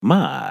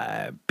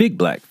My Big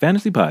Black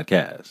Fantasy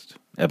Podcast,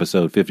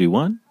 episode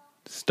 51,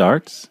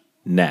 starts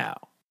now.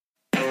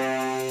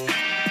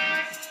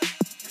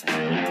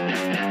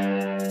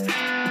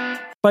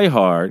 Play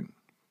hard,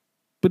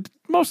 but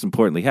most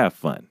importantly, have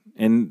fun.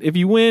 And if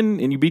you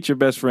win and you beat your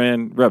best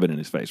friend, rub it in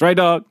his face. Right,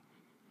 dog?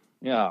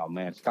 Yeah,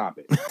 man, stop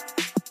it.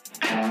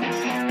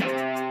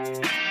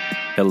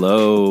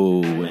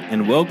 Hello,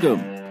 and welcome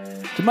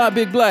to My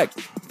Big Black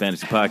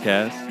Fantasy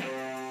Podcast.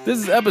 This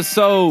is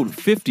episode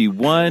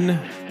 51,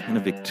 and a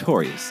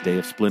victorious day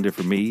of splendor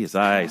for me as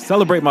I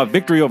celebrate my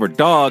victory over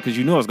Dog, because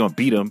you knew I was going to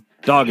beat him.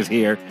 Dog is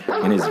here.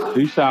 And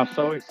You sound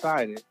so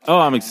excited.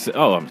 I'm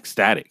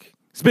ecstatic.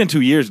 It's been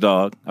 2 years,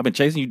 Dog. I've been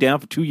chasing you down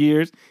for 2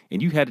 years,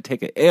 and you had to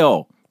take an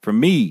L for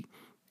me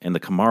and the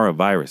Kamara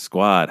virus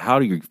squad. How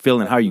are you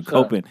feeling? How are you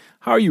coping?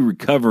 How are you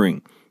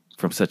recovering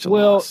from such a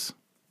loss?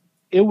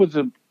 It was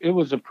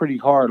a pretty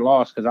hard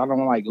loss because I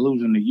don't like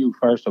losing to you,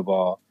 first of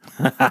all.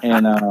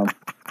 And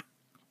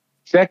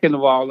second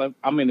of all,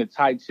 I'm in a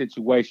tight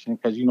situation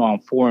because, I'm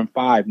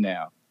 4-5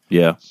 now.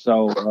 Yeah.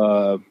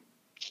 So,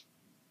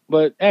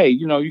 but hey,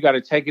 you got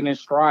to take it in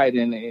stride,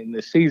 and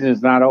the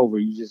season's not over.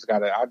 I just got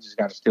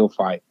to still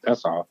fight.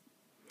 That's all.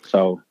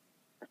 So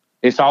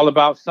it's all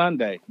about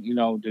Sunday.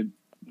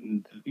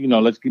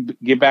 Let's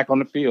get back on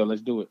the field.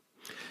 Let's do it.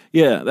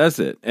 Yeah, that's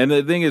it. And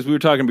the thing is, we were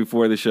talking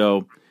before the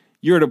show.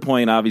 You're at a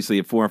point, obviously,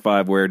 at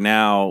 4-5 where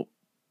now,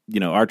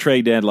 our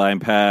trade deadline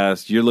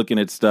passed. You're looking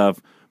at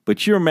stuff,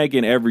 but you're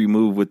making every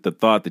move with the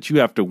thought that you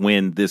have to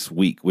win this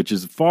week, which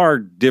is far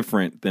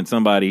different than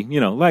somebody,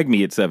 like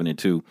me at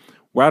 7-2,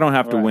 where I don't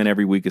have to win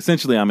every week.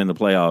 Essentially, I'm in the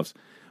playoffs,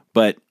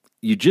 but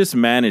you just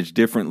manage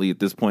differently at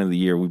this point of the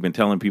year. We've been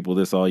telling people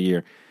this all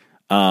year,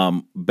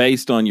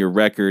 based on your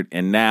record.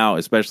 And now,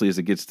 especially as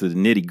it gets to the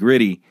nitty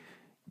gritty,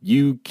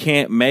 you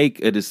can't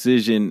make a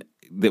decision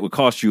that would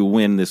cost you a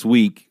win this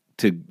week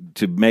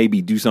to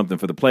maybe do something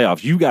for the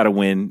playoffs. You got to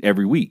win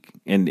every week.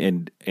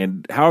 And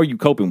how are you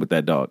coping with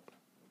that, Dog?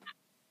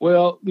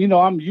 Well,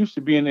 I'm used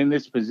to being in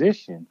this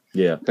position.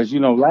 Yeah. Because,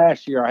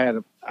 last year I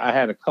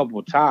had a couple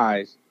of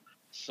ties.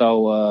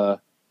 So,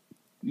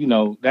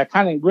 that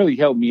kind of really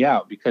helped me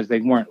out because they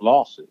weren't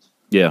losses.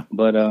 Yeah.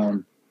 But,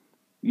 I'm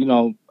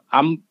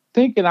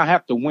thinking I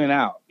have to win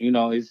out.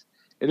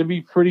 It'll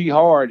be pretty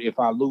hard if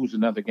I lose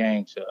another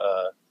game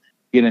to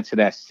get into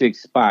that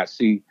sixth spot.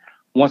 See,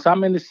 once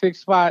I'm in the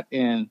sixth spot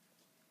and,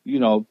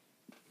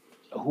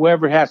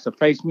 whoever has to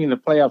face me in the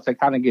playoffs, they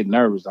kind of get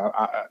nervous.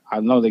 I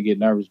know they get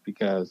nervous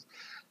because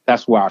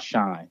that's where I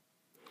shine.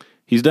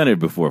 He's done it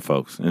before,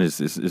 folks, and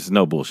it's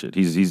no bullshit.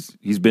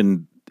 He's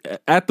been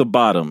at the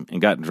bottom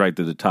and gotten right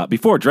to the top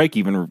before Drake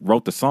even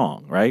wrote the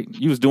song, right?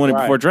 He was doing it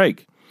before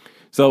Drake.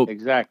 So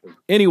exactly.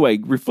 Anyway,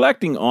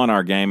 reflecting on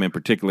our game in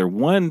particular,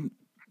 one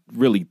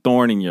really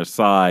thorn in your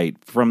side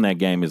from that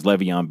game is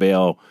Le'Veon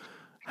Bell.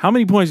 How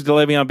many points did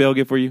Le'Veon Bell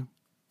get for you?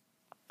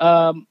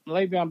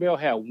 Le'Veon Bell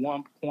had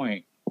 1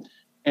 point.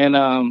 And,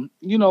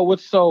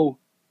 what's so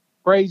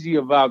crazy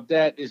about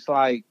that is,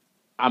 like,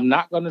 I'm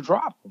not going to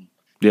drop him.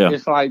 Yeah.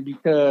 It's like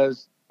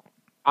because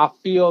I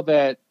feel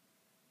that,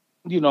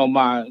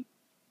 my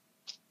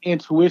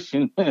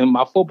intuition and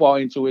my football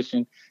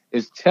intuition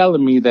is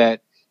telling me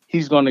that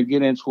he's going to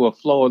get into a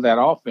flow of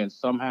that offense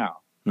somehow.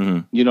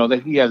 Mm-hmm.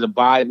 That he has a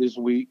bye this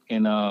week.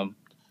 And,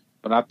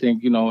 but I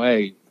think,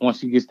 hey, once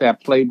he gets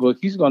that playbook,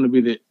 he's going to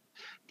be the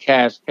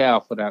cash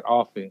cow for that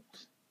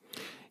offense.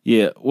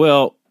 Yeah,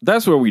 well,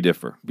 that's where we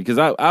differ because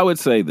I would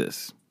say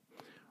this.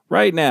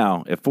 Right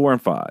now, at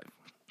 4-5,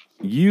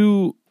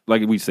 you,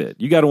 like we said,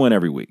 you got to win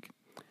every week.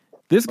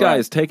 This guy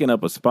is taking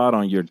up a spot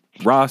on your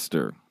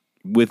roster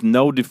with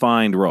no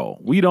defined role.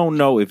 We don't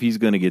know if he's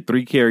going to get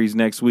 3 carries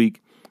next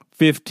week,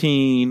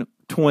 15,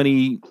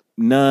 20,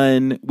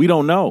 none. We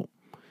don't know.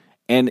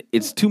 And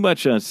it's too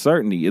much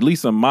uncertainty, at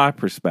least on my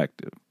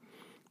perspective,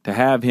 to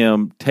have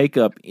him take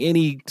up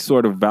any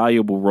sort of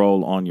valuable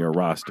role on your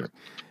roster.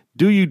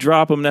 Do you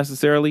drop him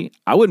necessarily?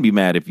 I wouldn't be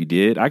mad if you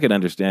did. I could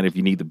understand if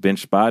you need the bench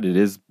spot. It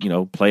is,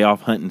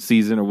 playoff hunting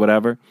season or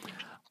whatever.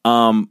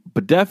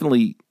 But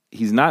definitely,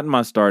 he's not in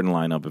my starting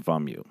lineup if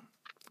I'm you.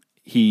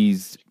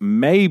 He's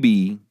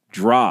maybe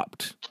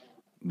dropped.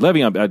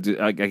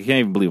 Le'Veon, I can't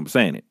even believe I'm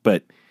saying it,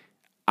 but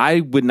I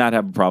would not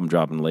have a problem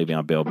dropping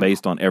Le'Veon Bell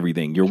based on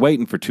everything. You're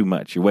waiting for too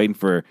much. You're waiting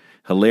for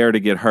Hilaire to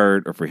get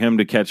hurt or for him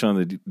to catch on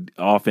the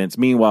offense.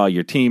 Meanwhile,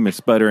 your team is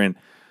sputtering.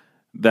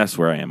 That's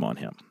where I am on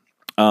him.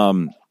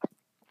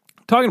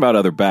 Talking about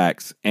other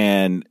backs,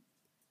 and,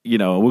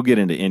 we'll get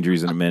into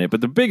injuries in a minute,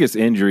 but the biggest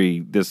injury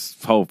this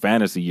whole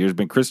fantasy year has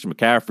been Christian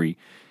McCaffrey,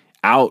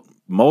 out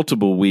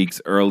multiple weeks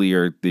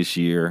earlier this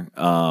year,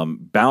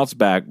 bounced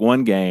back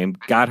one game,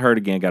 got hurt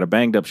again, got a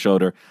banged up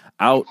shoulder,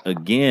 out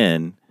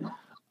again.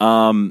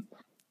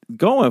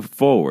 Going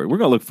forward, we're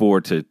going to look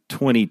forward to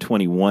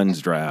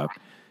 2021's draft.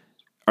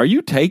 Are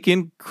you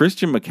taking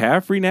Christian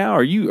McCaffrey now?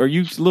 Are you a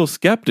little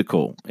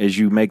skeptical as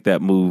you make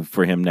that move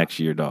for him next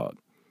year, Dog?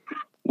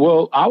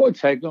 Well, I would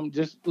take him.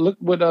 Just look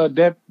what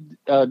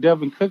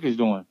Devin Cook is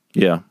doing.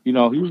 Yeah. He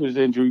was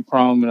injury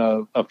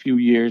prone a few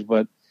years,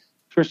 but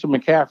Christian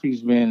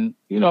McCaffrey's been,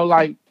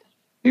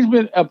 he's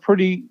been a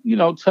pretty,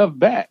 tough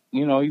back.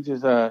 He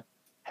just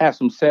had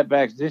some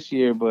setbacks this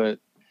year, but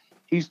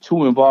he's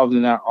too involved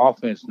in that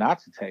offense not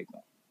to take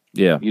them.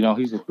 Yeah.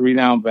 He's a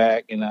 3-down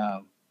back,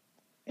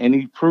 and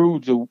he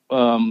proved to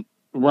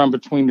run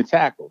between the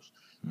tackles.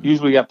 Mm-hmm.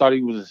 Usually I thought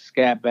he was a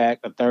scat back,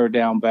 a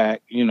 3rd-down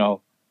back,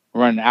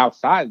 running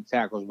outside the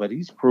tackles, but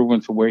he's proven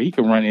to where he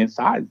can run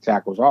inside the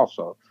tackles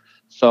also.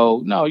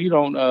 So, no, you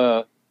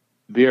don't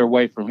veer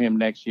away from him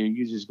next year.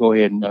 You just go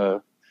ahead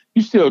and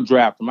you still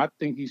draft him. I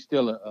think he's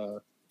still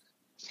a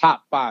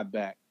top 5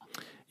 back.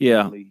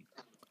 Yeah.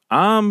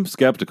 I'm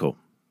skeptical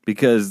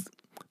because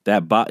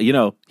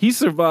he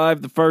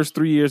survived the first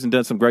 3 years and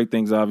done some great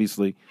things,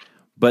 obviously.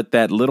 But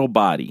that little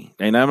body,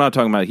 and I'm not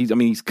talking about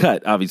he's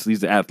cut, obviously.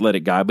 He's an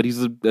athletic guy, but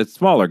he's a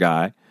smaller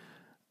guy.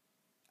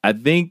 I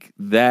think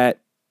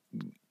that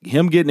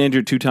him getting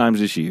injured 2 times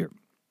this year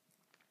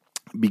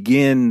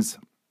begins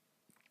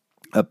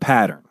a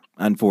pattern,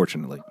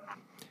 unfortunately.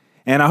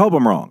 And I hope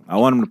I'm wrong. I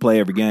want him to play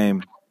every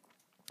game,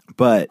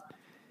 but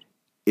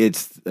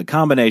it's a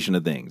combination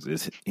of things.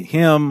 It's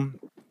him,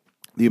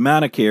 the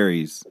amount of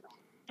carries,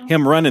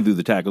 him running through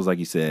the tackles, like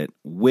you said,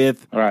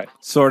 with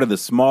sort of the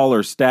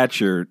smaller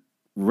stature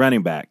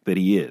running back that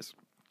he is.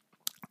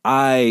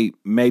 I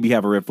maybe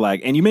have a red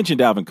flag. And you mentioned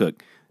Dalvin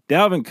Cook.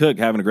 Dalvin Cook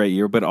having a great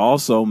year, but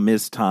also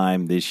missed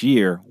time this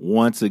year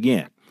once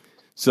again.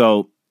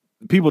 So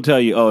people tell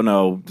you, oh,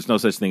 no, there's no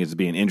such thing as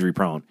being injury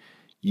prone.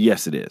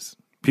 Yes, it is.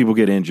 People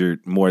get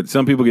injured more.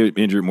 Some people get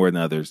injured more than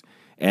others,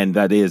 and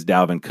that is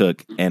Dalvin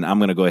Cook. And I'm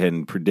going to go ahead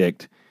and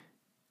predict,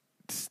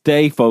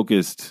 stay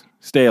focused,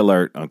 stay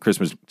alert on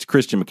Christian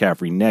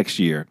McCaffrey next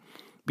year,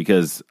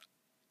 because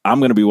I'm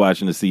going to be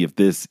watching to see if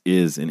this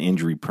is an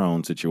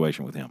injury-prone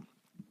situation with him.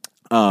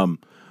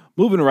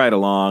 Moving right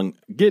along,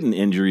 getting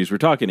injuries. We're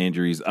talking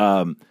injuries.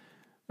 Does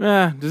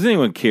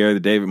anyone care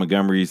that David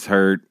Montgomery's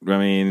hurt? I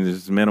mean,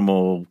 there's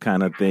minimal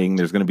kind of thing.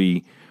 There's going to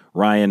be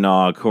Ryan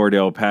Nall,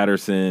 Cordell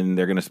Patterson.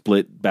 They're going to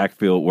split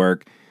backfield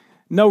work.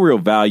 No real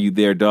value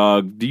there,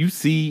 dog. Do you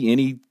see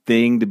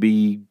anything to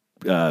be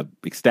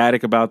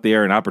ecstatic about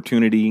there, an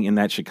opportunity in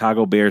that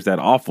that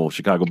awful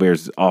Chicago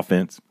Bears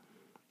offense?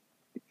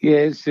 Yeah,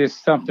 it's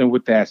just something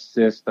with that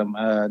system.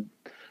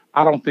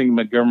 I don't think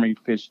Montgomery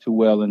fits too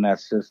well in that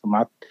system.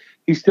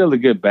 He's still a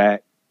good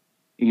back,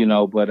 but he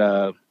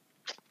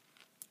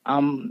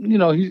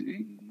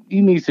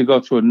needs to go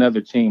to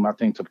another team, I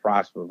think, to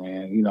prosper,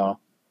 man.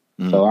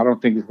 Mm-hmm. So I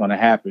don't think it's going to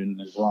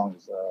happen as long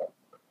as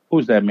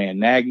who's that man,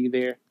 Nagy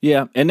there?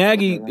 Yeah, and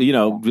Nagy,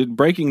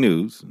 breaking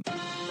news.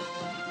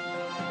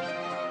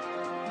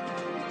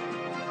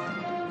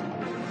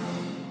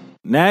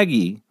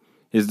 Nagy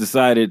has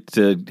decided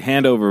to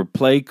hand over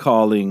play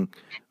calling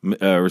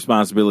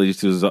responsibilities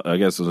to his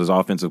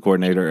offensive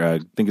coordinator. I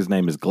think his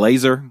name is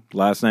Glazer,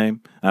 last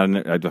name.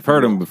 I've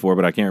heard him before,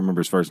 but I can't remember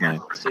his first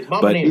name.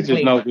 But he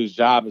just knows his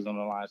job is on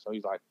the line, so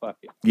he's like, fuck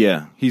it.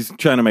 Yeah, he's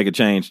trying to make a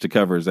change to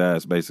cover his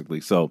ass, basically.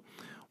 So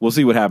we'll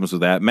see what happens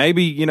with that.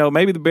 Maybe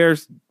the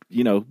Bears,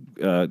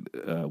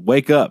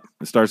 wake up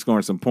and start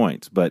scoring some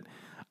points, but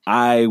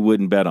I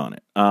wouldn't bet on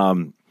it.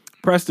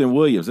 Preston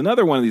Williams,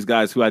 another one of these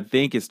guys who I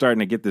think is starting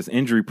to get this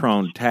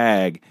injury-prone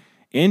tag.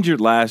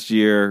 Injured last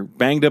year,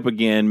 banged up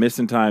again,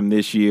 missing time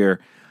this year.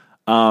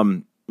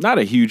 Not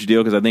a huge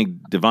deal because I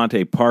think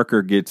Devontae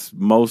Parker gets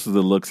most of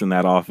the looks in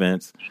that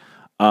offense.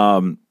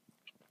 What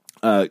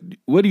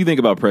do you think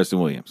about Preston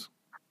Williams?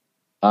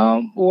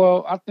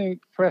 Well, I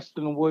think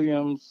Preston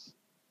Williams,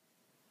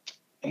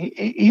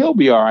 he'll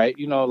be all right.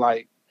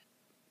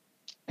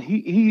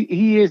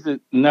 He is the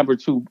number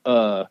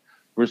 2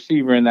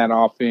 receiver in that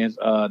offense.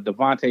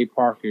 Devontae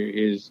Parker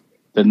is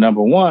the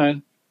number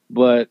 1,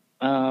 but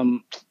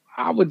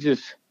I would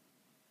just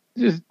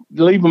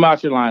leave him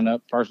out your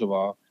lineup, first of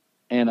all,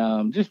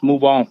 and just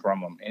move on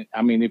from him. And,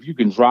 I mean, if you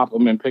can drop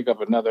him and pick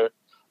up another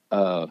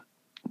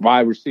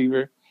wide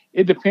receiver,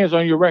 it depends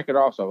on your record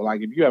also.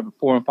 Like, if you have a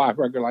 4-5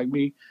 record like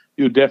me,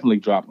 you'll definitely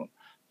drop him.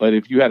 But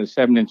if you had a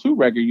 7-2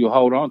 record, you'll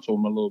hold on to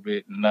him a little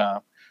bit and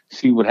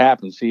see what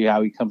happens, see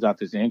how he comes out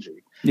this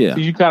injury. Yeah. So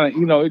you kind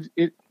of,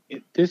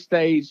 at this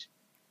stage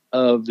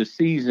of the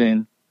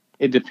season,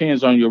 it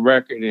depends on your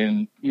record,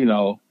 and,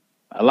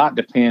 a lot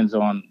depends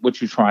on what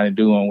you're trying to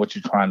do and what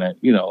you're trying to,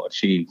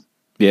 achieve.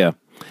 Yeah.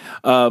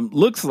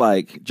 Looks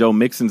like Joe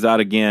Mixon's out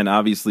again.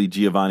 Obviously,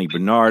 Giovanni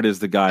Bernard is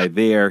the guy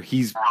there.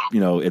 He's,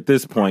 at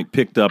this point,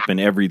 picked up in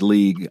every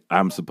league,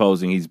 I'm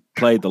supposing. He's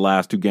played the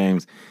last 2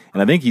 games,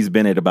 and I think he's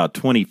been at about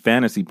 20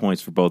 fantasy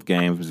points for both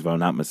games, if I'm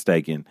not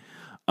mistaken.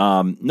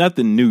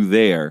 Nothing new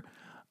there.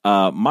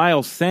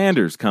 Miles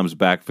Sanders comes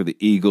back for the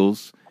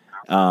Eagles.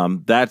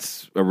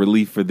 That's a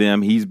relief for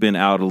them. He's been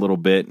out a little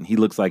bit, and he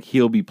looks like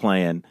he'll be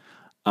playing.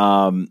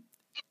 And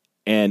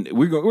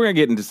we're going to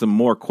get into some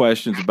more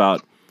questions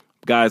about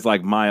guys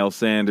like Miles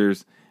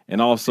Sanders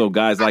and also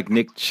guys like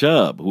Nick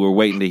Chubb, who are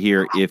waiting to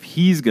hear if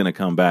he's going to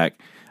come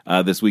back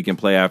this week and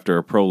play after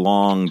a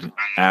prolonged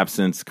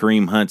absence.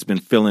 Kareem Hunt's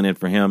been filling in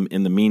for him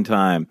in the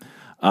meantime.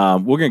 We're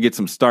going to get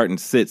some start and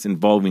sits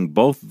involving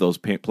both of those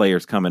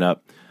players coming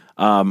up.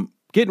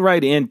 Getting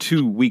right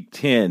into Week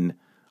 10,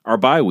 our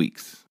bye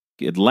weeks.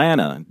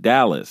 Atlanta,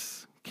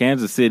 Dallas,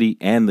 Kansas City,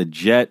 and the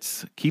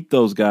Jets. Keep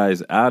those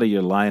guys out of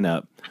your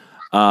lineup.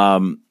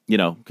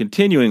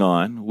 Continuing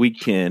on, week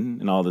 10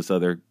 and all this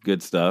other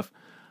good stuff.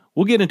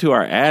 We'll get into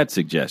our ad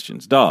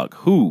suggestions. Dog,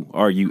 who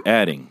are you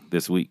adding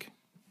this week?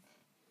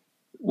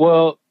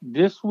 Well,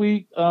 this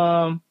week,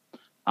 I'm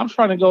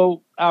trying to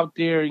go out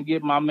there and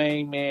get my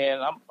main man.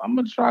 I'm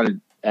gonna try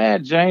to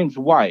add James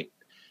White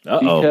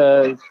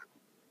because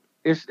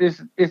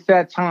it's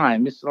that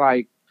time. It's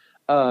like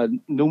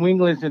New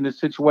England's in the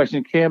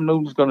situation. Cam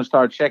Newton's going to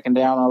start checking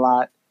down a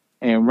lot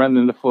and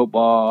running the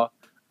football.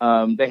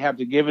 They have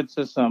to give it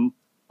to some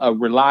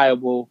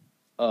reliable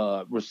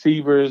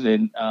receivers,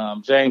 and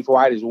James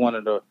White is one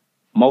of the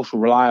most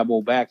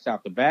reliable backs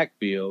out the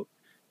backfield.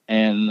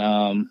 And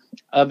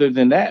other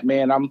than that,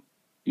 man,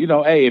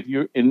 hey, if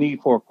you're in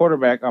need for a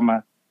quarterback, I'm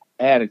gonna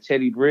add a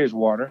Teddy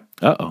Bridgewater.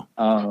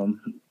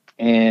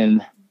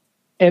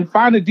 And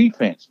find a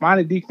defense. Find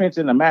a defense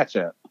in the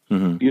matchup.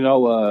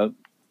 Mm-hmm.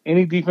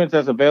 Any defense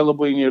that's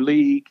available in your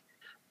league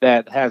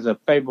that has a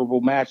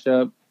favorable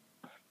matchup,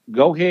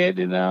 go ahead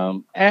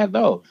and add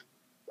those.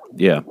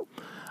 Yeah.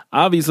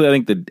 Obviously, I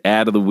think the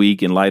ad of the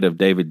week in light of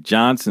David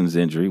Johnson's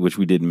injury, which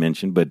we didn't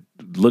mention, but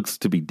looks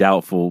to be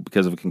doubtful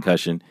because of a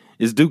concussion,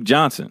 is Duke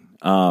Johnson.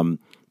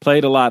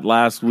 Played a lot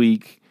last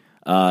week.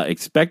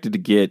 Expected to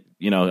get,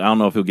 I don't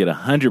know if he'll get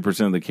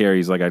 100% of the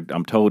carries like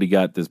I'm told he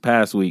got this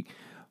past week,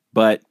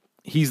 but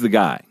he's the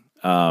guy.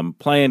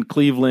 Playing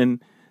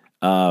Cleveland.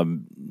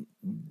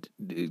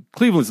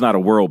 Cleveland's not a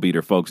world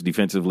beater, folks,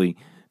 defensively.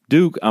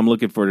 Duke, I'm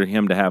looking for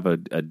him to have a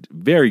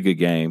very good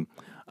game.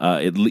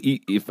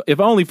 If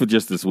only for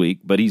just this week,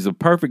 but he's a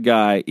perfect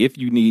guy if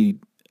you need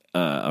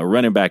a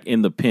running back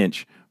in the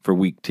pinch for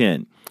week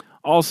 10.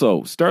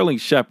 Also, Sterling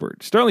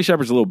Shepard. Sterling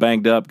Shepard's a little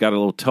banged up, got a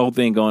little toe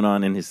thing going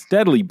on, and is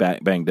steadily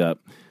banged up.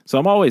 So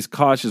I'm always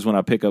cautious when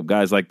I pick up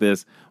guys like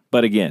this.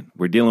 But again,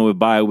 we're dealing with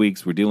bye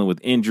weeks. We're dealing with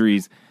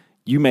injuries.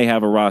 You may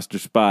have a roster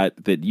spot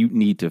that you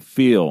need to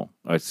fill,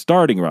 a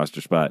starting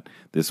roster spot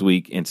this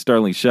week, and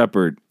Sterling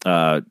Shepard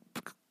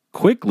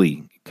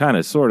quickly kind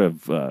of sort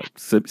of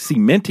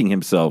cementing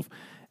himself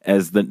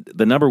as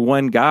the number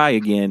one guy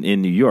again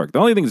in New York. The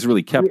only thing that's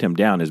really kept him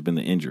down has been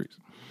the injuries.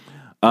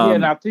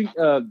 And I think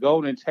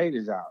Golden Tate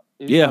is out.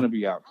 He's going to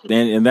be out.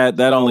 And that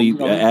only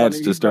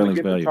adds to Sterling's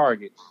value.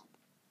 Targets.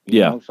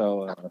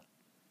 So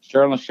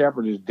Sterling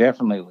Shepard is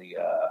definitely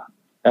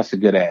that's a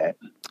good ad.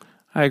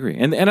 I agree.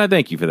 And I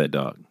thank you for that,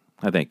 dog.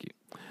 I thank you.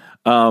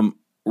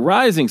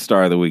 Rising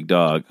star of the week,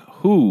 dog.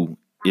 Who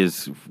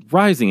is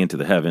rising into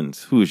the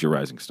heavens? Who is your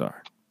rising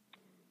star?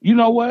 You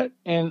know what?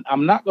 And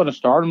I'm not going to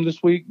start him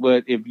this week,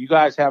 but if you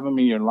guys have him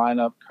in your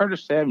lineup,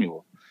 Curtis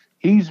Samuel.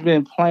 He's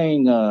been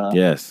playing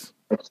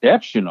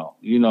exceptional,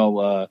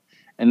 and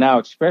now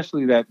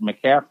especially that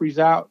McCaffrey's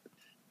out.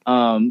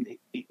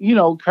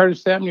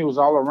 Curtis Samuel's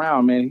all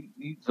around, man.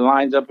 He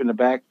lines up in the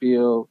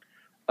backfield.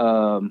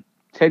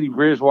 Teddy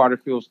Bridgewater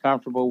feels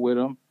comfortable with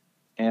him,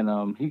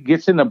 and he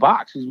gets in the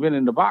box. He's been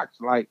in the box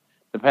like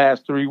the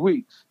past 3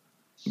 weeks.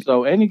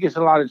 So, and he gets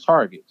a lot of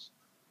targets.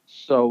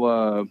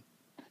 So,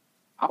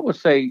 I would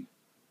say,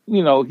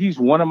 he's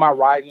one of my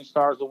rising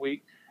stars of the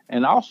week,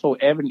 and also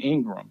Evan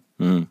Ingram.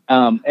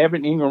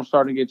 Evan Ingram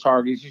starting to get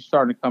targets. He's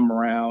starting to come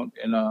around,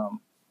 and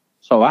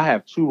so I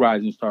have 2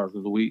 rising stars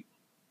of the week.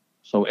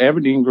 So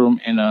Evan Ingram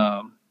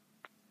and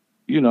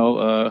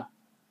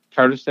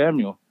Curtis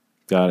Samuel.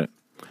 Got it.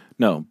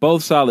 No,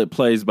 both solid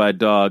plays by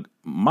Dog.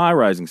 My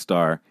rising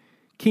star,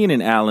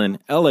 Keenan Allen,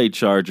 LA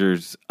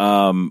Chargers.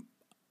 I'm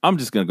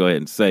just going to go ahead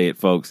and say it,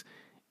 folks.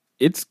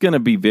 It's going to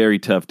be very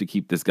tough to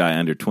keep this guy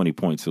under 20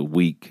 points a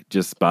week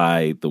just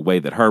by the way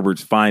that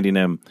Herbert's finding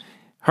him.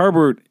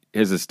 Herbert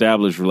has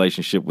established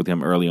relationship with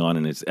him early on,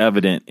 and it's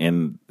evident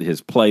in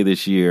his play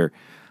this year.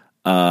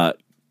 At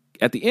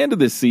the end of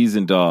this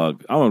season,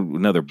 Dog, I want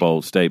another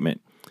bold statement.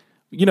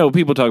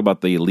 People talk about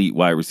the elite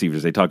wide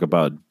receivers. They talk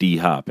about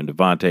D-Hop and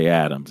Devontae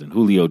Adams and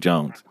Julio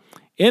Jones.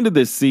 End of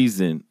this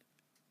season,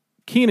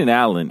 Keenan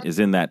Allen is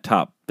in that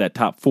top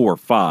 4 or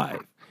 5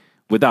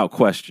 without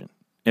question.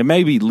 And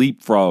maybe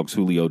leapfrogs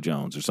Julio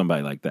Jones or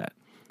somebody like that.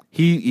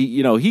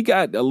 He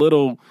got a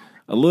little,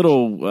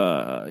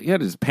 he had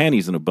his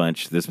panties in a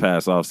bunch this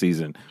past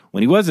offseason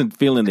when he wasn't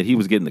feeling that he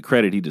was getting the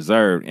credit he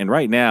deserved. And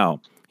right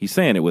now, he's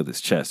saying it with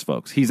his chest,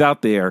 folks. He's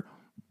out there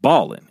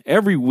balling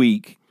every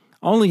week.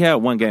 Only had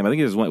one game. I think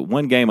it was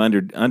one game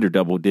under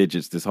double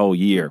digits this whole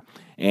year,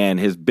 and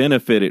has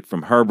benefited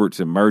from Herbert's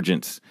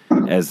emergence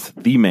as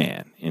the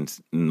man in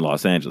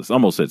Los Angeles.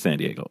 Almost said San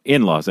Diego.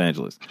 In Los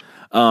Angeles.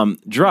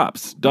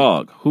 Drops,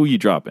 Dog. Who you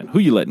dropping? Who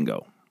you letting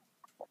go?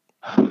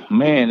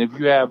 Man, if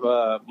you have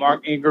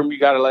Mark Ingram, you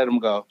got to let him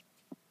go.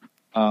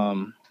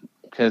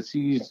 Because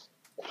he's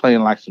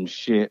playing like some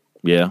shit.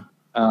 Yeah.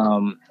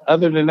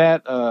 Other than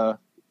that,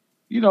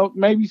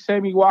 maybe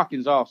Sammy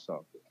Watkins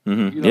also.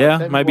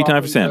 Mm-hmm. Might be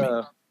time for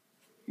Sammy.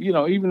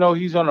 Even though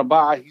he's on a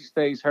bye, he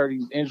stays hurt.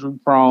 He's injury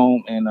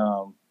prone, and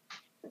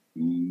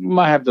you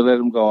might have to let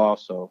him go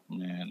also,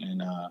 man.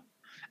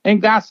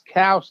 And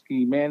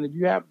Gostkowski, man. If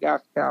you have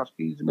Gostkowski,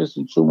 he's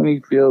missing too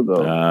many field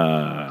goals.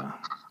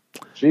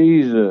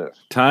 Jesus.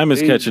 Time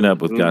is catching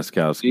up with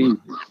Gostkowski.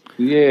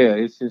 Yeah,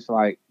 it's just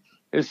like,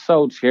 it's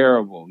so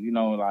terrible,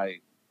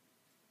 like,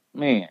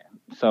 man.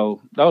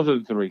 So those are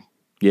the three.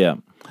 Yeah.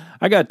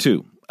 I got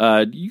two.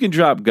 You can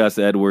drop Gus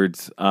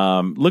Edwards.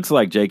 Looks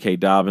like J.K.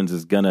 Dobbins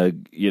is going to,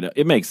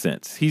 it makes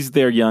sense. He's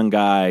their young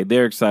guy.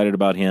 They're excited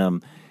about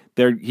him.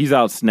 He's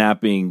out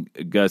snapping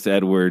Gus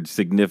Edwards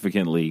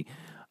significantly.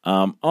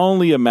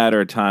 Only a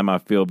matter of time, I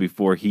feel,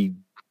 before he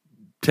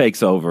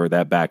takes over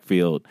that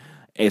backfield,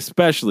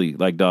 especially,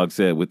 like Dog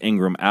said, with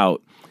Ingram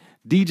out.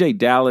 DJ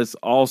Dallas,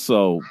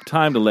 also,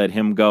 time to let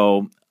him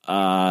go.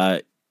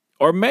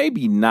 Or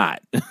maybe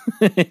not.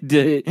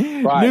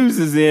 Right. News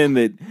is in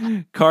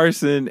that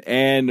Carson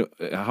and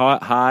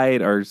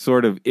Hyde are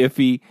sort of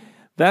iffy.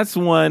 That's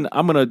one,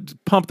 I'm going to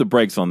pump the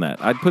brakes on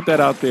that. I'd put that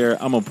out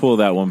there. I'm going to pull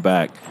that one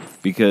back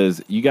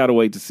because you got to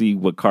wait to see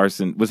what's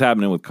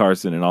happening with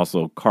Carson and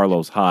also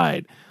Carlos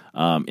Hyde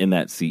in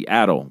that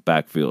Seattle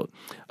backfield.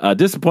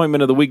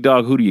 Disappointment of the week,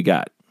 Dog, who do you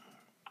got?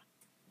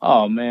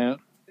 Oh, man.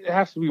 It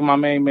has to be my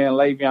main man,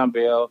 Le'Veon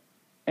Bell.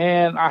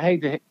 And I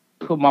hate to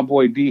put my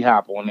boy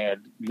D-Hop on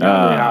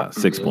there.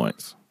 6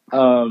 points.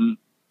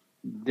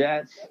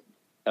 That's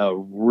a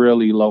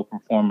really low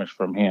performance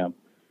from him.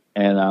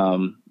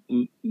 And,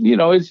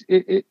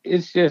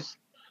 it's just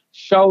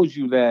shows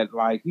you that,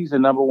 like, he's the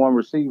number one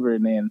receiver.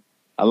 And then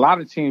a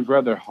lot of teams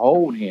rather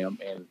hold him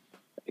and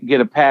get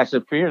a pass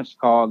interference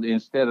call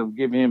instead of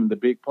giving him the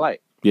big play.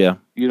 Yeah.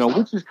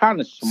 Which is kind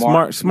of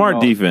smart.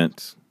 Smart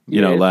defense,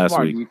 last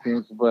week.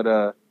 Defense,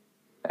 but,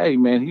 hey,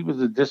 man, he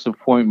was a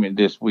disappointment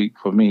this week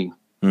for me.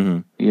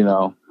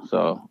 Mm-hmm.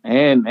 So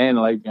and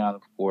Le'Veon,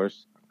 of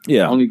course.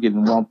 Yeah. Only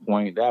getting 1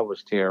 point. That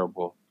was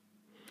terrible.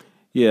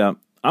 Yeah.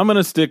 I'm going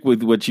to stick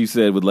with what you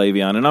said with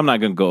Le'Veon, and I'm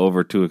not going to go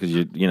over to it because,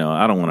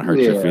 I don't want to hurt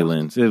your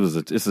feelings.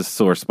 It's a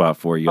sore spot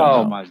for you.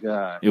 Oh, my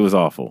God. It was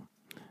awful.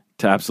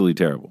 Absolutely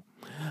terrible.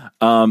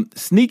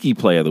 Sneaky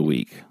play of the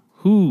week.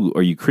 Who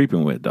are you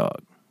creeping with,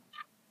 Dog?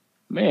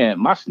 Man,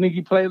 my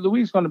sneaky play of the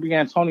week is going to be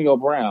Antonio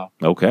Brown.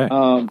 Okay.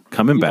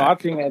 Coming back.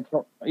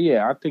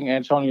 I think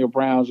Antonio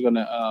Brown's going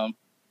to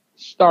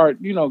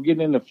start,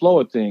 getting in the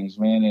flow of things,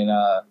 man. And,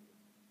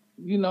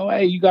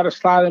 hey, you got to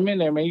slide him in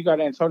there, man. You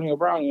got Antonio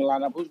Brown in your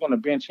lineup. Who's going to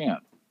bench him?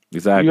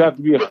 Exactly. You have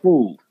to be a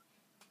fool.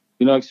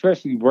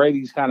 Especially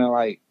Brady's kind of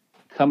like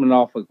coming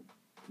off a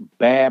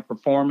bad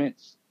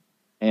performance.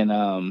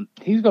 And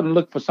he's going to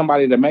look for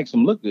somebody that makes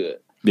him look good.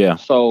 Yeah.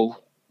 So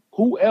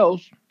who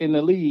else in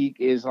the league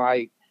is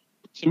like,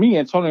 to me,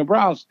 Antonio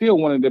Brown's still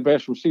one of the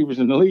best receivers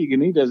in the league,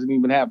 and he doesn't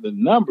even have the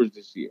numbers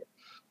this year.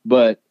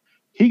 But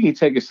he can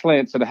take a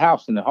slant to the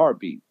house in a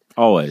heartbeat.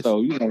 Always.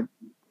 So,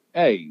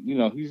 hey,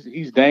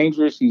 he's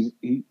dangerous. He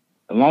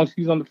as long as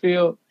he's on the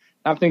field,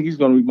 I think he's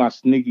going to be my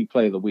sneaky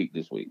play of the week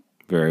this week.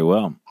 Very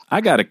well.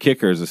 I got a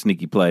kicker as a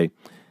sneaky play.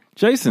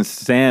 Jason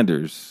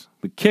Sanders,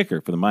 the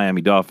kicker for the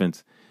Miami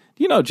Dolphins.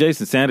 Do you know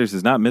Jason Sanders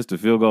has not missed a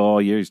field goal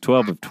all year? He's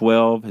 12 of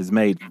 12, has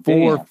made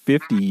 4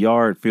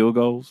 50-yard field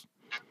goals,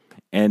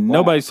 and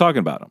nobody's talking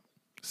about him.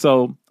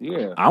 So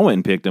I went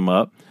and picked him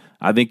up.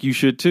 I think you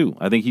should too.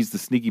 I think he's the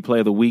sneaky play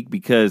of the week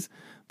because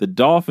the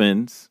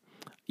Dolphins,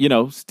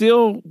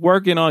 still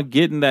working on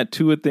getting that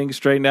Tua thing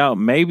straightened out,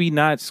 maybe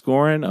not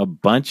scoring a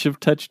bunch of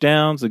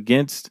touchdowns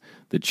against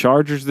the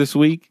Chargers this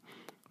week.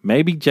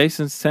 Maybe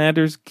Jason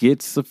Sanders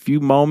gets a few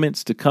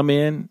moments to come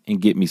in and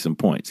get me some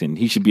points, and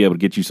he should be able to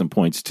get you some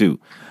points too.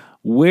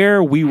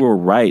 Where we were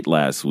right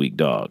last week,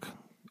 Dog,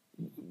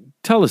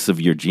 tell us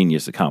of your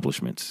genius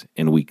accomplishments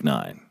in week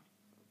 9.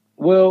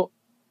 Well,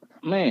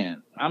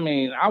 man,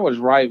 I was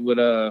right with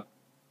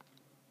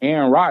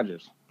Aaron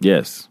Rodgers.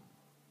 Yes.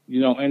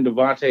 And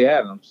Devontae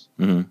Adams.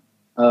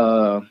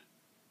 Mm-hmm.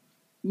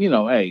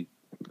 Hey,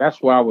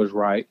 that's where I was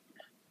right.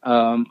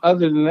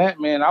 Other than that,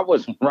 man, I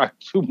wasn't right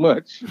too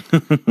much.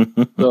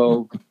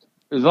 So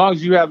as long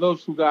as you have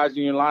those two guys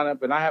in your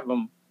lineup, and I have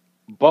them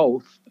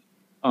both,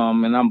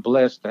 and I'm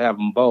blessed to have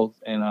them both,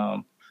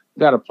 and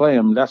got to play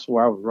them. That's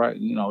where I was right.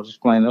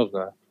 Just playing those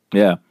guys.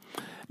 Yeah.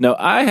 No,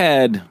 I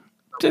had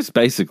just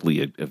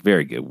basically a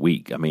very good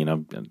week. I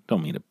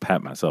don't mean to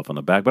pat myself on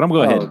the back, but I'm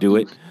going to go ahead and do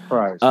it.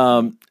 Christ.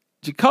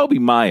 Jacoby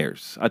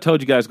Myers, I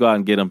told you guys go out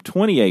and get him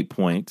 28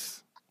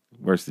 points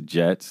versus the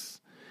Jets.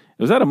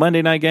 Was that a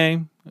Monday night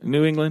game in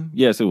New England?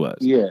 Yes, it was.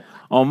 Yeah.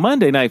 On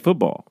Monday Night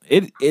Football,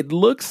 it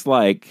looks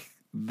like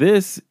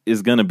this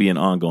is going to be an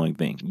ongoing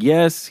thing.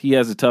 Yes, he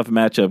has a tough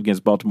matchup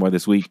against Baltimore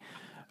this week.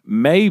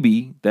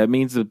 Maybe that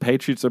means the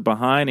Patriots are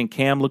behind and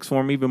Cam looks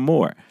for him even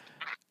more.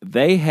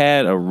 They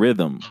had a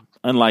rhythm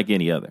unlike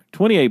any other.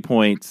 28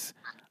 points.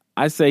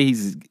 I say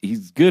he's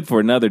good for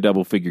another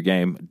double-figure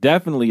game.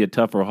 Definitely a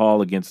tougher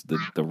haul against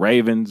the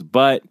Ravens,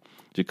 but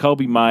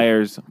Jacoby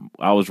Myers,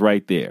 I was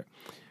right there.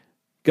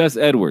 Gus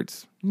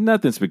Edwards,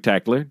 nothing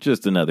spectacular,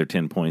 just another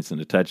 10 points and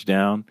a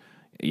touchdown.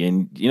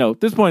 And, at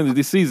this point of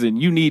the season,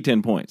 you need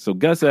 10 points. So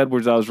Gus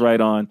Edwards, I was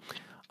right on.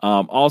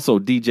 Also,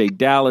 DJ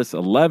Dallas,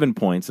 11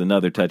 points,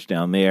 another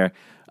touchdown there.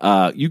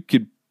 You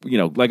could,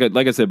 like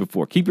I said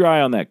before, keep your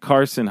eye on that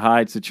Carson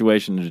Hyde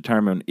situation to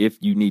determine if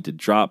you need to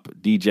drop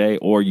DJ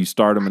or you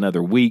start him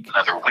another week.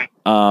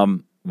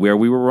 where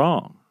we were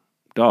wrong.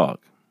 Dog,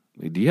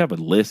 do you have a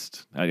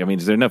list? I mean,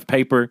 is there enough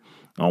paper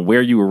on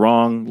where you were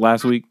wrong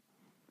last week?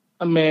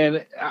 Man,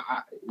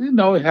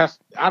 it has.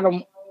 I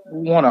don't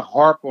want to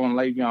harp on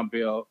Le'Veon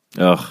Bell,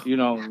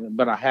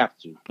 but I have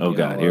to. Oh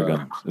God, here it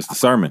comes. It's the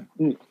sermon.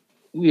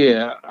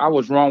 Yeah, I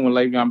was wrong with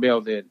Le'Veon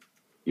Bell. That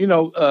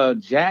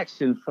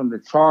Jackson from the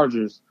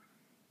Chargers.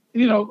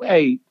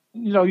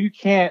 You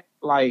can't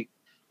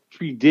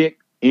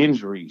predict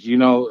injuries.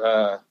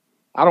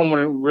 I don't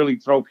want to really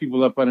throw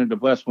people up under the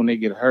bus when they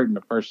get hurt in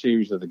the first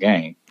series of the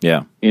game.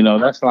 Yeah,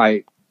 that's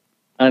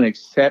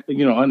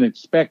unaccepted.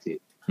 Unexpected.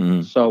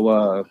 Mm-hmm.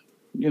 So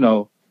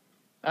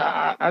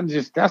I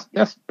just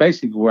that's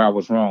basically where I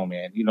was wrong,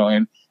 man.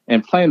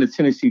 And playing the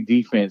Tennessee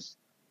defense,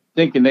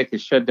 thinking they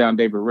could shut down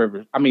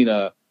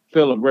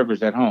Phillip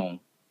Rivers at home.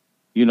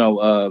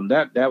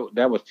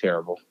 That was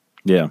terrible.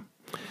 Yeah.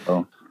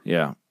 So.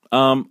 Yeah.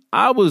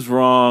 I was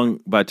wrong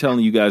by telling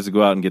you guys to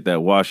go out and get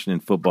that Washington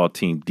football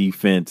team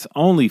defense.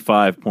 Only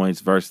 5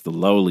 points versus the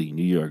lowly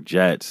New York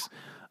Jets.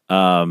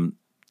 The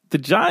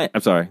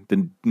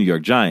New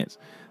York Giants.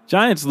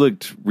 Giants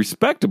looked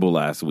respectable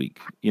last week.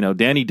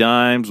 Danny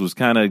Dimes was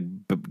kind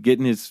of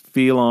getting his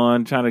feel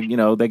on, trying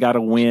to, they got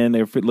a win.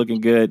 They're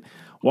looking good.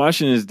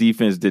 Washington's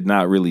defense did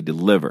not really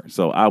deliver.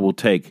 So I will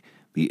take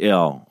the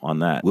L on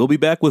that. We'll be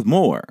back with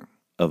more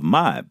of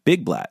my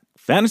Big Black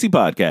Fantasy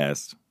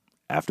Podcast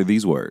after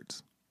these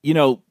words.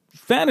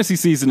 Fantasy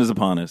season is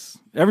upon us.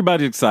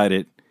 Everybody's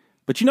excited.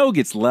 But who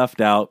gets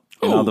left out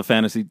in all the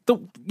fantasy? The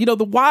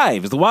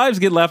wives. The wives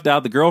get left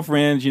out. The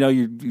girlfriends,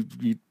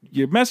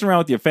 you're messing around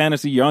with your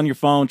fantasy. You're on your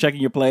phone,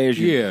 checking your players.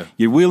 You're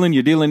wheeling,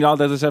 you're dealing, all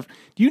that other stuff.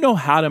 Do you know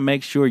how to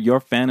make sure your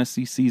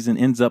fantasy season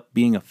ends up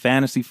being a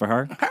fantasy for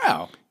her?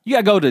 How? You got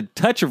to go to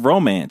Touch of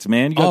Romance,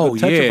 man. You got to go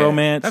to Touch of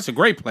Romance. That's a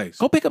great place.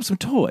 Go pick up some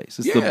toys.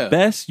 It's the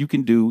best you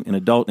can do in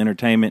adult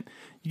entertainment.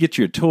 You get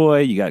your toy.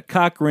 You got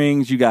cock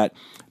rings. You got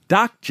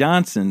Doc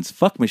Johnson's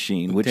fuck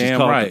machine, which is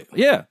called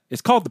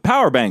it's called the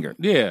Power Banger.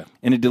 Yeah,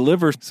 and it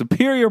delivers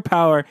superior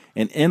power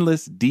and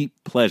endless deep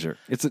pleasure.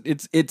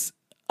 It's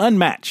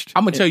unmatched.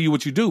 I'm gonna tell you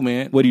what you do,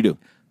 man. What do you do?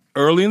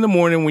 Early in the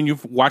morning when you're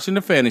watching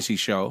the fantasy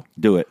show,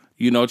 do it.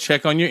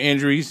 Check on your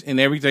injuries and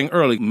everything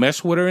early.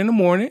 Mess with her in the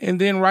morning, and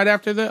then right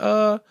after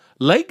the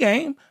late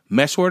game,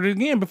 mess with her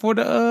again before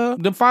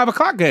the 5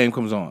 o'clock game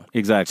comes on.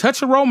 Exactly.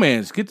 Touch of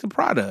Romance. Get the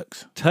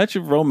products. Touch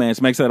of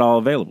Romance makes that all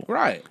available.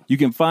 Right. You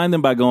can find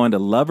them by going to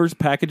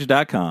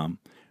loverspackage.com.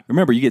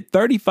 Remember, you get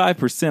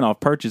 35% off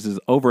purchases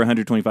over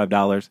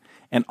 $125.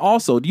 And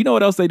also, do you know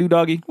what else they do,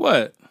 doggy?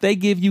 What? They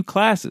give you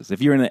classes.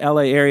 If you're in the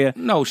LA area.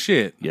 No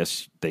shit.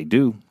 Yes, they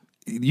do.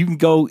 You can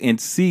go and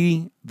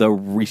see the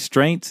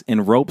Restraints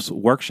and Ropes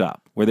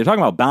workshop where they're talking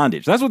about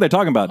bondage. That's what they're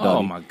talking about, doggy.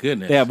 Oh, my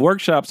goodness. They have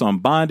workshops on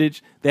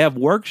bondage. They have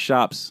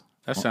workshops.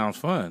 That sounds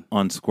fun.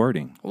 On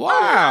squirting.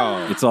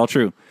 Wow. It's all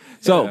true.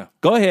 So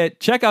go ahead,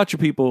 check out your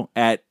people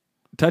at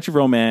Touch of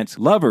Romance,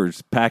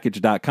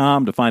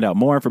 loverspackage.com to find out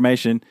more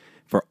information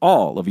for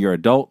all of your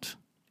adult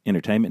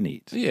entertainment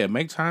needs. Yeah,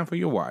 make time for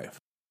your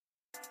wife.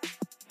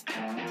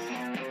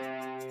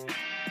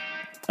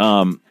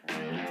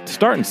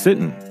 Starting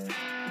sitting.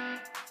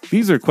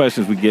 These are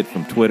questions we get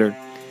from Twitter,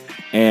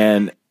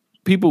 and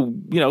people,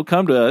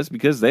 come to us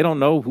because they don't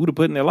know who to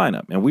put in their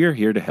lineup, and we're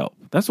here to help.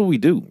 That's what we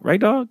do, right,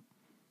 dog?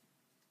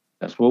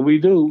 That's what we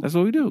do. That's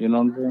what we do. You know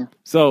what I'm saying?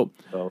 So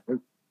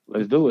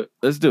let's do it.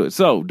 Let's do it.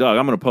 So, dog,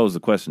 I'm going to pose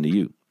the question to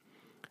you.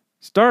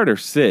 Start or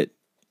sit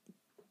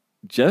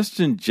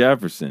Justin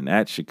Jefferson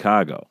at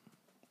Chicago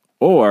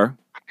or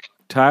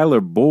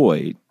Tyler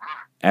Boyd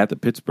at the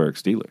Pittsburgh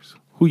Steelers?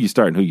 Who you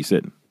starting? Who you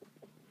sitting?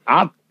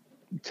 I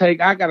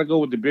got to go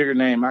with the bigger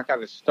name. I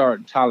got to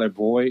start Tyler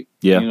Boyd.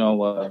 Yeah.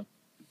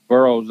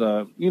 Burrow's,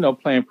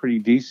 playing pretty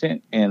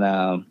decent. And,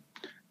 I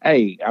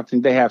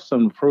think they have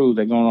something to prove.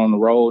 They're going on the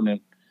road and,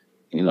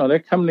 they're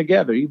coming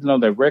together, even though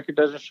their record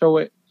doesn't show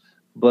it.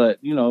 But,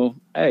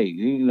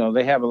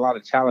 they have a lot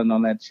of talent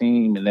on that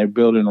team and they're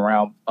building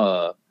around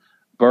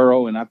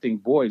Burrow. And I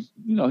think Boyd,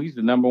 he's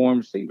the number one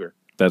receiver.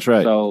 That's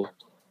right. So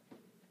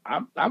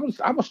I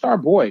would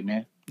start Boyd,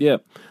 man. Yeah.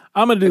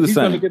 I'm going to do the same. He's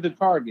going to get the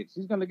targets.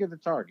 He's going to get the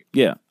target.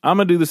 Yeah. I'm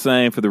going to do the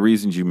same for the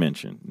reasons you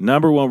mentioned.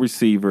 Number one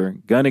receiver,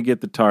 going to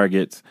get the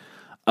targets.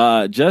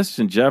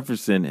 Justin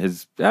Jefferson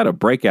has had a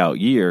breakout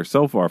year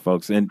so far,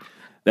 folks, and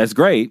that's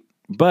great,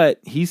 but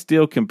he's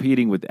still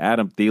competing with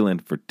Adam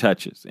Thielen for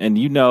touches. And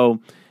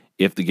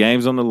if the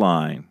game's on the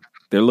line,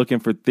 they're looking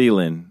for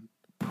Thielen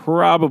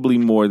probably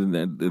more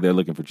than they're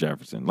looking for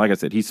Jefferson. Like I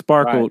said, he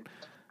sparkled. Right.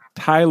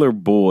 Tyler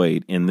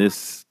Boyd in this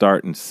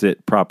start and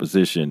sit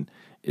proposition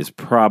is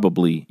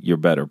probably your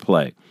better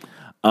play.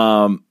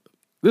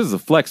 This is a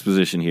flex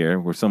position here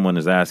where someone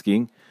is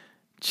asking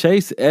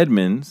Chase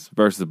Edmonds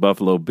versus the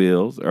Buffalo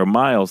Bills or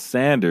Miles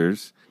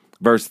Sanders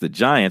versus the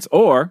Giants,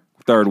 or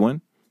third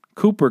one,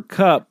 Cooper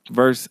Kupp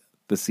versus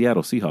the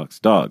Seattle Seahawks.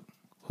 Dog,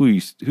 who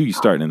you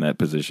starting in that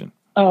position?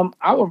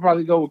 I would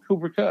probably go with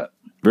Cooper Kupp.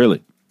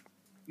 Really?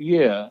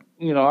 Yeah.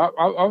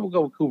 I would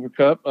go with Cooper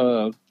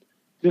Kupp.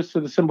 Just for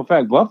the simple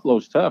fact,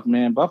 Buffalo's tough,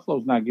 man.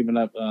 Buffalo's not giving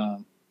up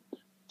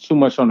too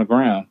much on the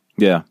ground.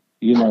 Yeah.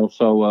 You know,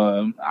 so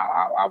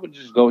I would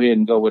just go ahead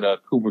and go with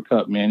Cooper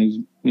Kupp, man. He's,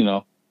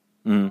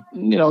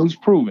 he's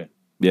proven.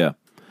 Yeah.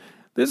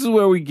 This is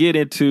where we get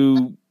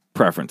into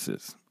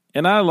preferences.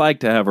 And I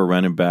like to have a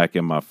running back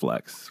in my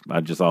flex.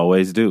 I just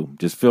always do.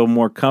 Just feel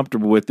more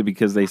comfortable with it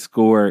because they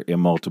score in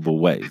multiple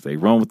ways. They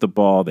run with the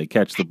ball, they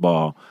catch the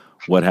ball,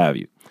 what have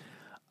you.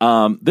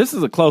 This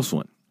is a close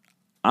one.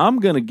 I'm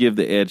going to give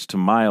the edge to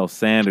Miles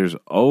Sanders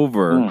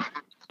over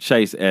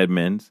Chase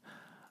Edmonds.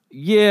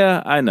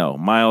 Yeah, I know.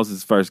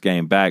 Miles' first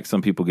game back.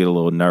 Some people get a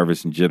little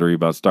nervous and jittery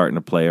about starting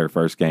a player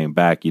first game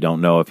back. You don't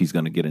know if he's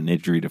going to get an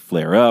injury to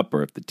flare up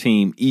or if the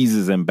team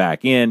eases him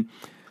back in.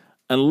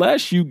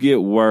 Unless you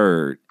get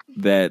word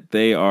that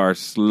they are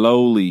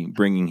slowly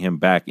bringing him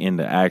back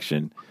into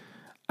action,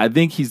 I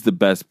think he's the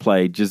best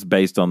play just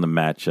based on the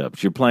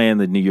matchups. You're playing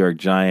the New York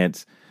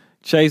Giants.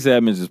 Chase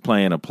Edmonds is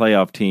playing a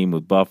playoff team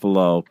with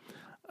Buffalo.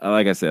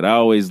 Like I said, I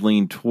always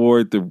lean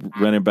toward the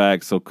running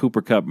back, so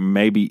Cooper Kupp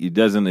maybe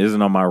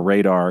isn't on my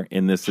radar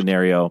in this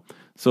scenario.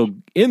 So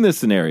in this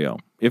scenario,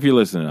 if you're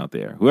listening out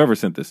there, whoever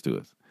sent this to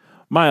us,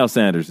 Miles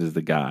Sanders is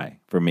the guy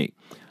for me.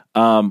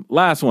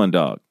 Last one,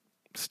 dog.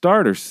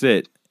 Start or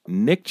sit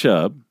Nick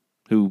Chubb,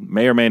 who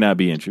may or may not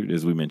be injured,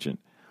 as we mentioned,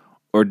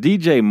 or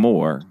DJ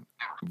Moore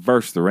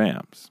versus the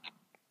Rams.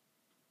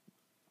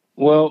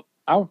 Well,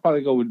 I would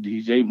probably go with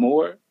DJ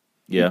Moore.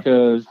 Yeah.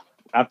 Because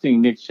I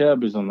think Nick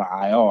Chubb is on the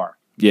IR.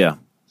 Yeah.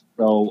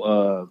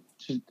 So,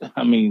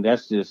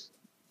 that's just,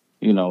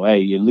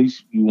 hey, at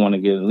least you want to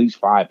get at least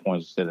 5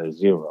 points instead of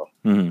 0.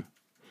 Mm-hmm.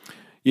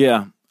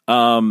 Yeah.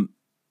 I'm,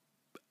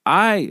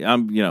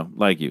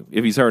 like you.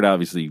 If he's hurt,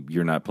 obviously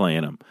you're not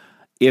playing him.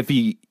 If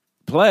he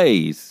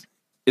plays,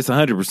 it's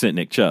 100%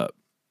 Nick Chubb.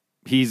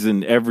 He's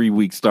an every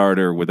week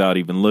starter without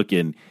even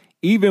looking.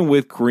 Even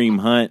with Kareem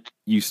Hunt,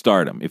 you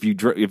start him. If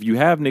you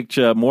have Nick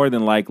Chubb, more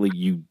than likely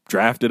you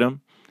drafted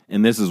him,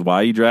 and this is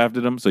why you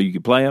drafted him, so you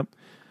could play him.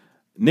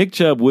 Nick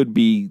Chubb would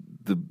be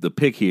the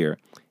pick here.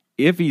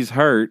 If he's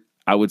hurt,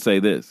 I would say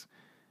this.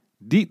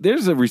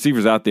 There's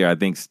receivers out there, I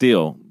think,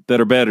 still that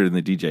are better than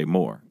the DJ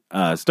Moore.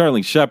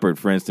 Sterling Shepard,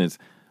 for instance,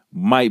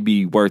 might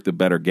be worth a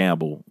better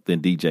gamble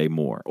than DJ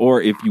Moore.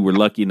 Or if you were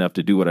lucky enough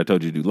to do what I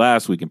told you to do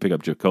last week and pick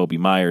up Jacoby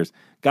Myers,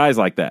 guys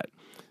like that.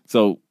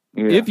 So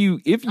if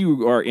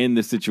you are in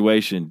this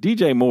situation,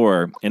 DJ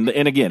Moore, and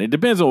again, it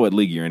depends on what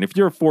league you're in. If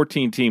you're a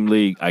 14-team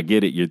league, I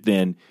get it, you're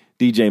thin.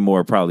 DJ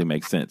Moore probably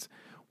makes sense.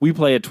 We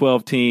play a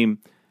 12-team.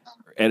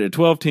 At a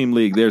 12-team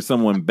league, there's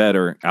someone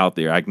better out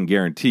there, I can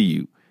guarantee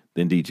you,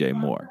 than DJ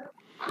Moore.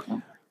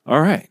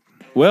 All right.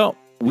 Well,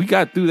 we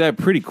got through that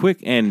pretty quick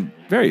and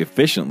very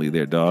efficiently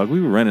there, dog.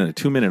 We were running a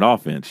 2-minute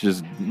offense.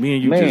 Just me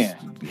and you just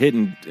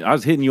hitting. I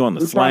was hitting you on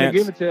the slants. Trying to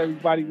give it to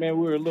everybody, man.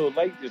 We were a little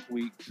late this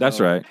week. So. That's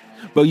right.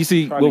 But you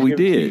see, what we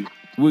did,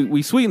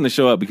 we sweetened the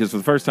show up because for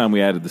the first time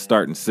we added the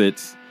start and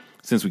sits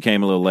since we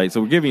came a little late.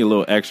 So we're giving you a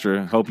little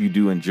extra. Hope you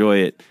do enjoy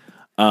it.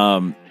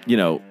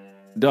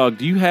 Dog,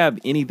 do you have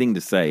anything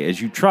to say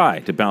as you try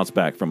to bounce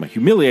back from a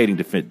humiliating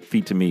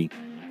defeat to me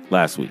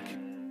last week?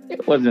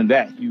 It wasn't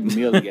that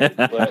humiliating,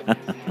 but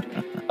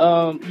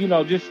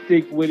just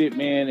stick with it,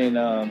 man.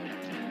 And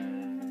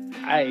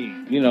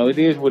it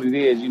is what it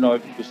is. If you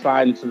can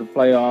slide into the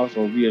playoffs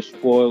or be a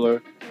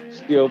spoiler,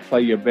 still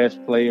play your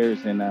best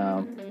players. And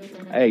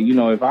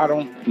if I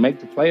don't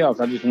make the playoffs,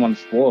 I just want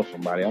to spoil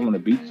somebody. I want to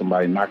beat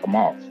somebody, knock them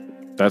off.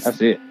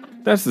 That's it.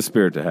 That's the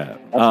spirit to have.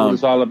 That's what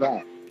it's all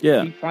about.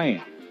 Yeah, keep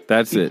playing.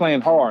 Keep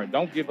playing hard.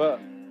 Don't give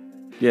up.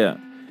 Yeah,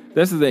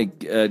 that's the thing.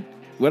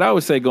 What I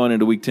would say going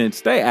into Week 10,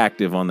 stay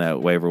active on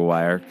that waiver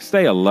wire.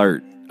 Stay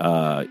alert.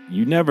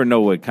 You never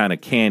know what kind of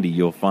candy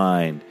you'll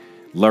find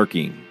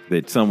lurking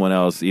that someone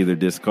else either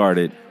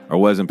discarded or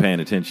wasn't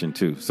paying attention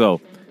to. So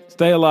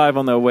stay alive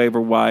on that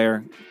waiver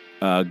wire.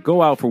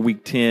 Go out for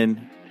Week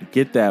 10.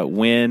 Get that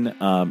win.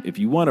 If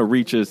you want to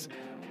reach us,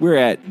 we're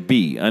at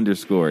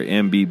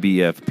B_MBBFP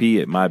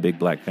at My Big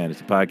Black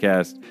Fantasy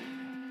Podcast.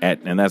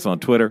 And that's on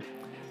Twitter.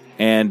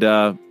 And,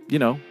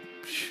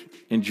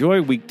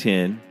 enjoy Week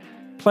 10.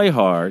 Play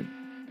hard.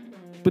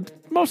 But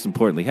most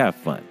importantly, have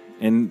fun.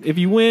 And if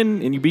you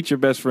win and you beat your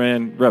best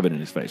friend, rub it in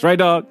his face. Right,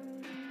 dog?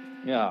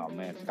 Yeah,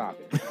 man, stop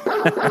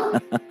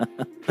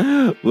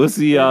it. We'll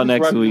see y'all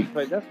next week.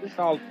 That's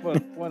all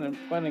fun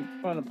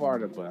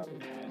part about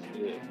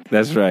it.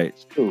 That's right.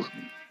 It's cool.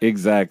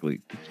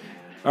 Exactly.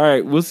 All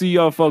right, we'll see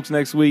y'all folks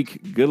next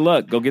week. Good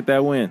luck. Go get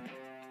that win.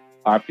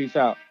 All right, peace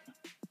out.